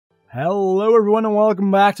Hello everyone and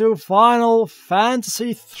welcome back to Final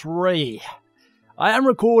Fantasy III. I am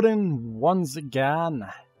recording once again.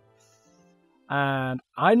 And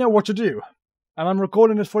I know what to do. And I'm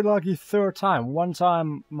recording this for like the third time. One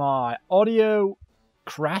time my audio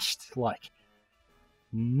crashed like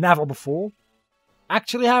never before.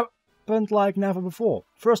 Actually happened like never before.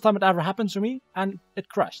 First time it ever happened to me and it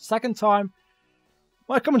crashed. Second time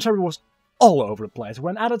my commentary was all over the place.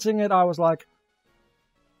 When editing it I was like,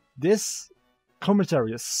 this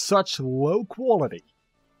commentary is such low quality,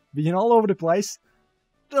 being all over the place.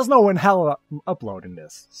 There's no in hell uploading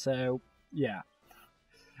this, so yeah.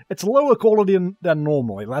 It's lower quality than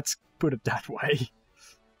normally, let's put it that way.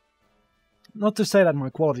 Not to say that my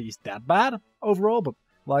quality is that bad overall, but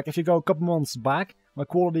like if you go a couple months back, my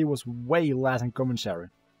quality was way less in commentary.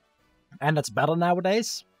 And that's better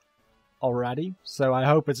nowadays, already, so I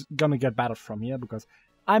hope it's gonna get better from here, because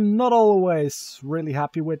I'm not always really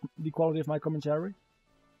happy with the quality of my commentary.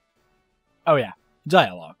 Oh yeah,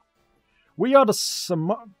 dialogue. We are the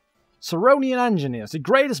Saronian engineers, the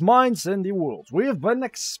greatest minds in the world. We have been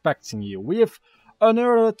expecting you. We have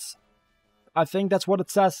unearthed, I think that's what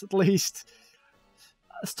it says at least.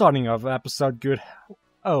 Starting of episode good.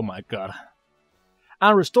 Oh my god.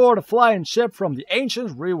 And restored a flying ship from the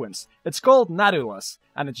ancient ruins. It's called Nadulus,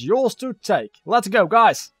 and it's yours to take. Let's go,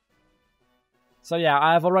 guys! So yeah,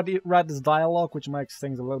 I have already read this dialogue, which makes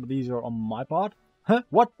things a little bit easier on my part. Huh?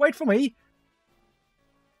 What? Wait for me!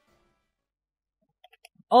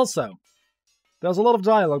 Also, there's a lot of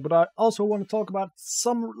dialogue, but I also want to talk about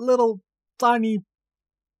some little tiny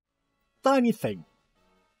thing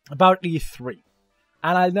about E3.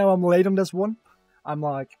 And I know I'm late on this one. I'm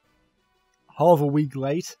like half a week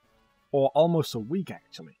late, or almost a week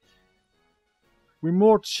actually. We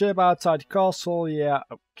moored ship outside the castle, yeah,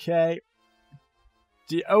 okay.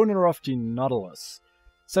 The owner of the Nautilus.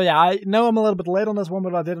 So yeah, I know I'm a little bit late on this one,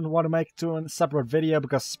 but I didn't want to make it to a separate video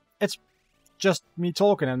because it's just me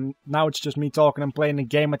talking, and now it's just me talking and playing the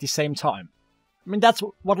game at the same time. I mean, that's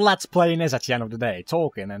what Let's Playing is at the end of the day,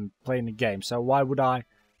 talking and playing the game, so why would I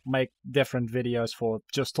make different videos for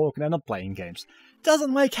just talking and not playing games?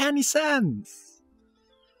 Doesn't make any sense!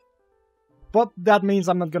 But that means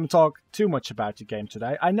I'm not going to talk too much about the game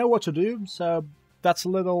today. I know what to do, so that's a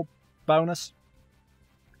little bonus.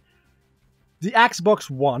 The Xbox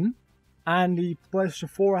One and the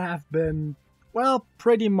PlayStation 4 have been, well,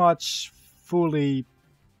 pretty much fully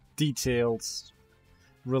detailed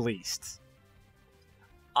released.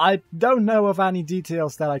 I don't know of any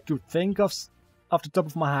details that I could think of off the top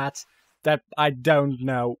of my head that I don't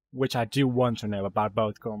know, which I do want to know about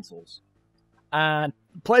both consoles. And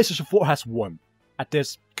PlayStation 4 has won at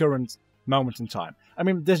this current moment in time. I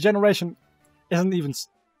mean, this generation isn't even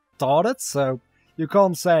started, so you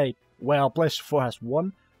can't say, well, PlayStation 4 has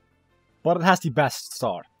won, but it has the best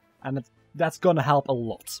start, and that's gonna help a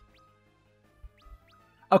lot.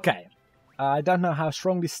 Okay, I don't know how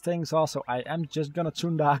strong these things are, so I am just gonna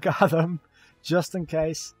Tundaka them, just in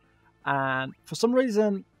case. And for some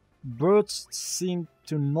reason, birds seem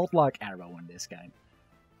to not like arrow in this game.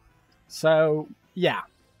 So, yeah,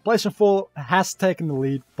 PlayStation 4 has taken the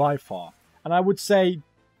lead by far. And I would say,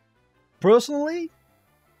 personally,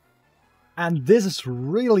 and this is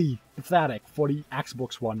really pathetic for the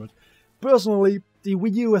Xbox One, but personally, the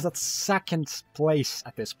Wii U is at second place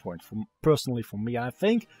at this point, personally for me. And I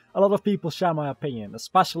think a lot of people share my opinion,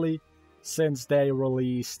 especially since they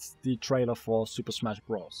released the trailer for Super Smash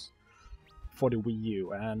Bros. For the Wii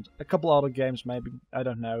U, and a couple other games maybe, I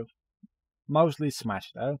don't know. Mostly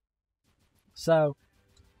Smash though. So,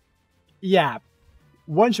 yeah,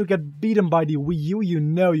 once you get beaten by the Wii U, you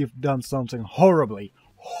know you've done something horribly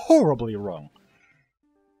wrong.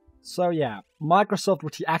 So yeah, Microsoft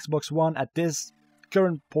with the Xbox One at this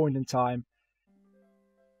current point in time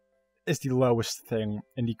is the lowest thing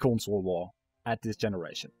in the console war at this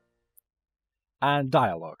generation. And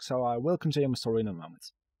dialogue, so I will continue my story in a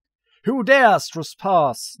moment. Who dares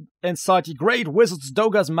trespass inside the Great Wizard's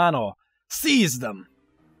Doga's manor? Seize them!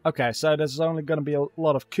 Okay, so there's only gonna be a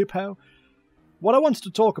lot of Kupo. What I wanted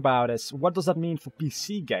to talk about is, what does that mean for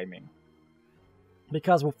PC gaming?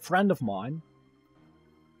 Because a friend of mine,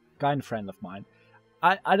 kind friend of mine,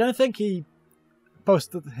 I don't think he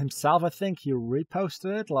posted it himself, I think he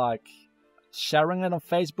reposted it, like sharing it on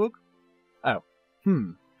Facebook. Oh,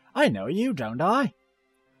 I know you, don't I?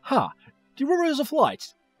 The Warriors of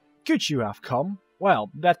Light. Could you have come?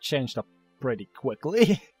 Well, that changed up pretty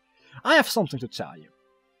quickly. I have something to tell you.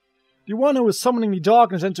 The one who is summoning the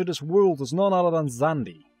darkness into this world is none other than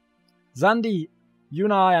Xandi. Xandi,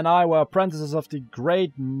 Yunai and I were apprentices of the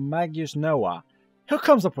great Magus Noah. Who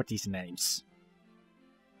comes up with these names?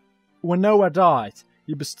 when Noah died,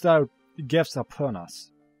 he bestowed gifts upon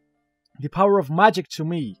us. The power of magic to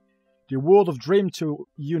me, the world of dream to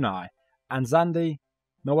Unai, and Zandy,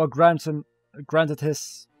 Noah granted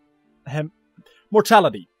him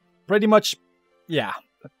mortality. Pretty much, yeah.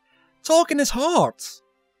 Talk in his heart.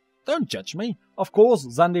 Don't judge me. Of course,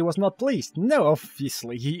 Zandy was not pleased. No,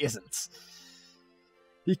 obviously he isn't.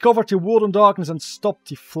 He covered the world in darkness and stopped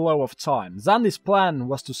the flow of time. Zandy's plan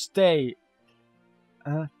was to stay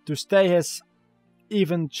his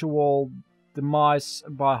eventual demise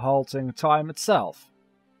by halting time itself.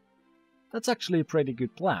 That's actually a pretty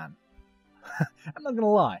good plan. I'm not gonna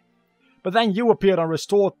lie. But then you appeared and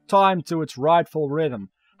restored time to its rightful rhythm.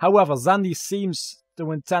 However, Zandy seems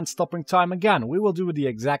to intend stopping time again. We will do the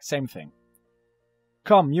exact same thing.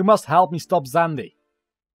 Come, you must help me stop Zandy.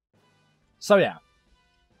 So yeah.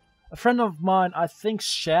 A friend of mine, I think,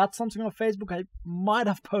 shared something on Facebook. I might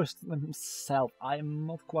have posted them himself. I'm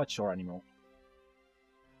not quite sure anymore.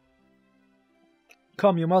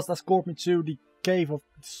 Come, you must escort me to the Cave of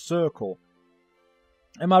the Circle.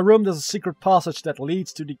 In my room there's a secret passage that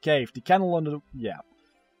leads to the cave. The candle under the... yeah.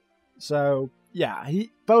 So, yeah, he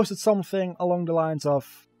posted something along the lines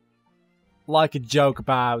of... like a joke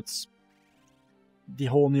about... the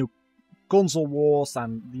whole new console wars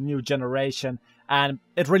and the new generation. And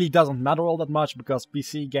it really doesn't matter all that much because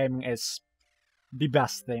PC gaming is the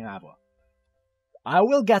best thing ever. I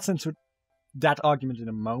will get into that argument in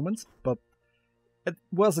a moment, but it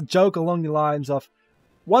was a joke along the lines of,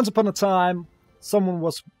 once upon a time, someone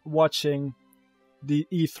was watching the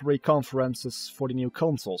E3 conferences for the new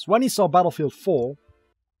consoles. When he saw Battlefield 4,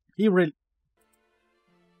 he really...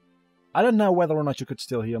 I don't know whether or not you could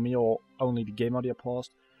still hear me or only the game audio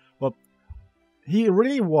paused, but he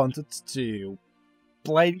really wanted to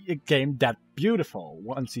play a game that beautiful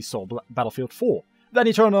once he saw Battlefield 4. Then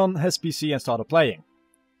he turned on his PC and started playing.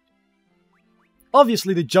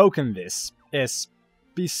 Obviously the joke in this is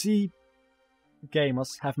PC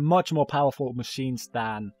gamers have much more powerful machines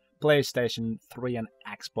than PlayStation 3 and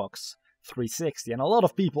Xbox 360, and a lot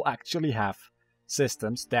of people actually have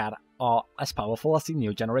systems that are as powerful as the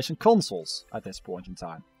new generation consoles at this point in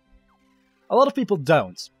time. A lot of people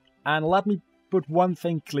don't, and let me put one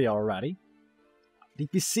thing clear already. The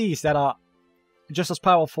PCs that are just as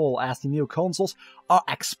powerful as the new consoles are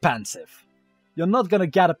expensive. You're not gonna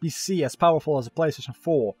get a PC as powerful as a PlayStation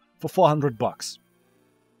 4 for $400.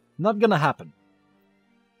 Not gonna happen.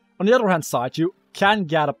 On the other hand side, you can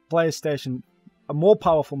get a more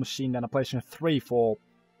powerful machine than a PlayStation 3 for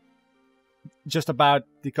just about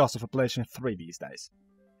the cost of a PlayStation 3 these days.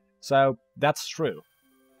 So, that's true.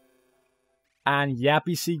 And yeah,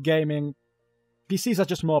 PCs are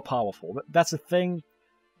just more powerful. That's a thing.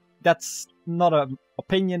 That's not an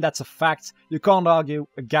opinion, that's a fact. You can't argue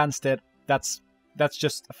against it. That's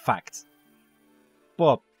just a fact.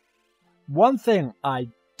 But one thing I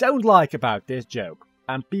don't like about this joke,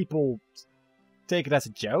 and people take it as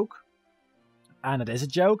a joke, and it is a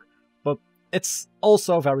joke, but it's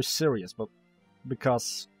also very serious, but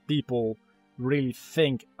because people really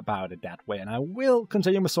think about it that way, and I will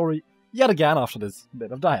continue my story yet again after this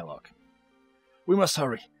bit of dialogue. We must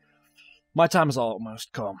hurry. My time is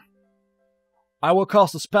almost come. I will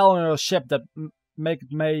cast a spell on your ship that make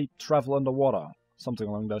it may travel underwater. Something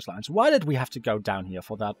along those lines. Why did we have to go down here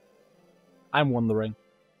for that? I'm wondering.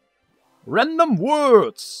 Random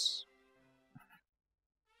words!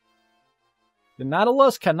 The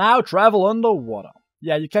Nautilus can now travel underwater.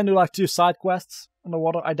 Yeah, you can do like 2 side quests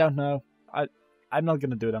underwater. I don't know. I'm not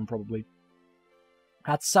gonna do them probably.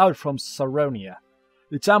 Head south from Saronia.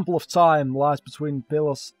 The Temple of Time lies between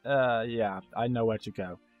pillars. Yeah, I know where to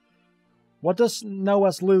go. What does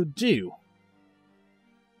Noah's loot do?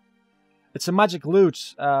 It's a magic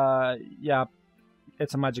loot. Yeah,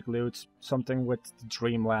 it's a magic loot. Something with the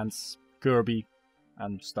Dreamlands, Kirby,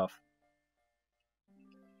 and stuff.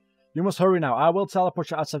 You must hurry now. I will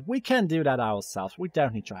teleport you outside. We can do that ourselves. We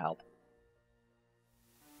don't need your help.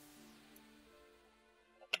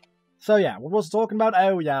 So yeah, what was I talking about?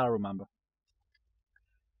 Oh yeah, I remember.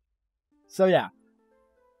 So yeah,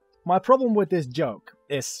 my problem with this joke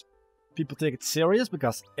is people take it serious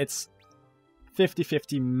because it's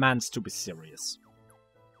 50-50 meant to be serious.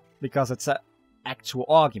 Because it's an actual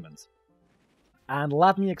argument. And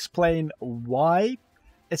let me explain why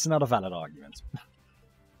it's not a valid argument.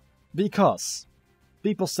 Because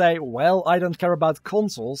people say, well, I don't care about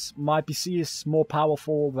consoles, my PC is more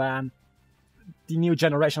powerful than the new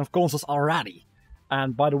generation of consoles already.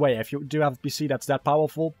 And by the way, if you do have a PC that's that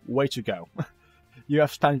powerful, way to go. You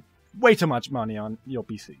have spent way too much money on your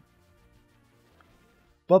PC.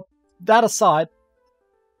 But that aside,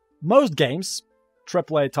 most games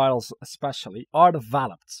AAA titles especially, are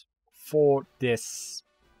developed for this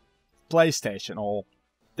PlayStation or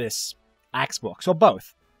this Xbox, or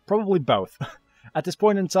both. Probably both. At this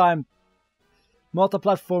point in time,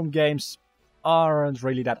 multi-platform games aren't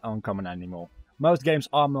really that uncommon anymore. Most games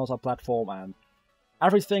are multi-platform, and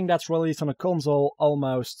everything that's released on a console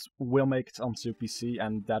almost will make it onto PC,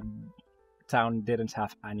 and that town didn't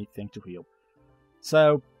have anything to heal.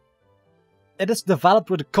 So, it is developed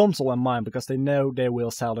with a console in mind, because they know they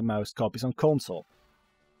will sell the most copies on console.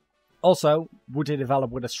 Also, would they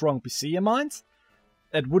develop with a strong PC in mind?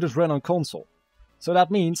 It wouldn't run on console. So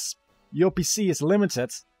that means your PC is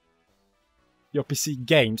limited, your PC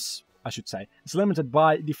games, I should say, is limited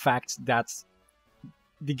by the fact that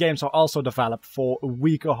the games are also developed for a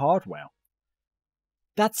weaker hardware.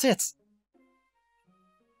 That's it.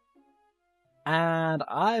 And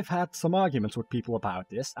I've had some arguments with people about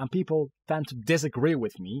this, and people tend to disagree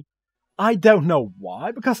with me. I don't know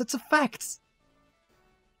why, because it's a fact.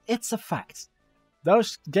 It's a fact.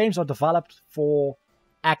 Those games are developed for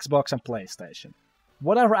Xbox and PlayStation.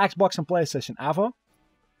 Whatever Xbox and PlayStation ever.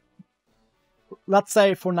 Let's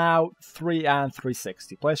say for now 3 and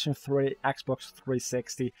 360. PlayStation 3, Xbox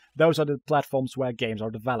 360. Those are the platforms where games are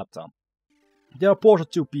developed on. They are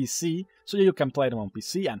ported to PC, so you can play them on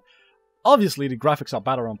PC. And obviously the graphics are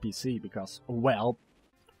better on PC because, well,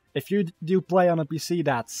 if you do play on a PC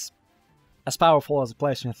that's as powerful as a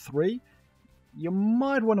PlayStation 3, you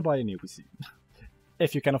might want to buy a new PC.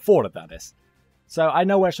 If you can afford it, that is. So I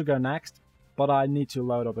know where to go next, but I need to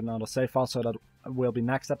load up another save file, so that will be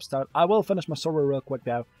next episode. I will finish my story real quick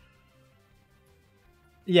though.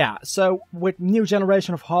 Yeah, so with new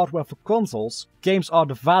generation of hardware for consoles, games are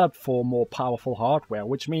developed for more powerful hardware,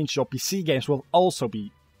 which means your PC games will also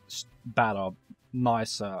be better,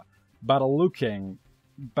 nicer, better looking,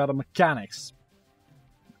 better mechanics,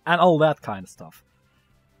 and all that kind of stuff.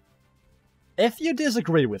 If you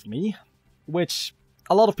disagree with me, which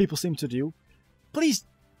a lot of people seem to do, please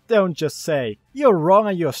don't just say, you're wrong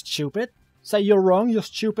and you're stupid. Say you're wrong, you're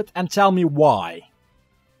stupid, and tell me why.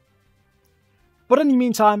 But in the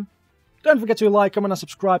meantime, don't forget to like, comment, and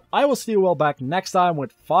subscribe. I will see you all back next time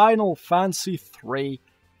with Final Fantasy III,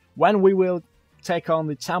 when we will take on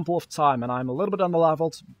the Temple of Time, and I'm a little bit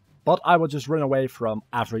underleveled, but I will just run away from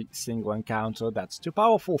every single encounter that's too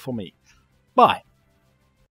powerful for me. Bye.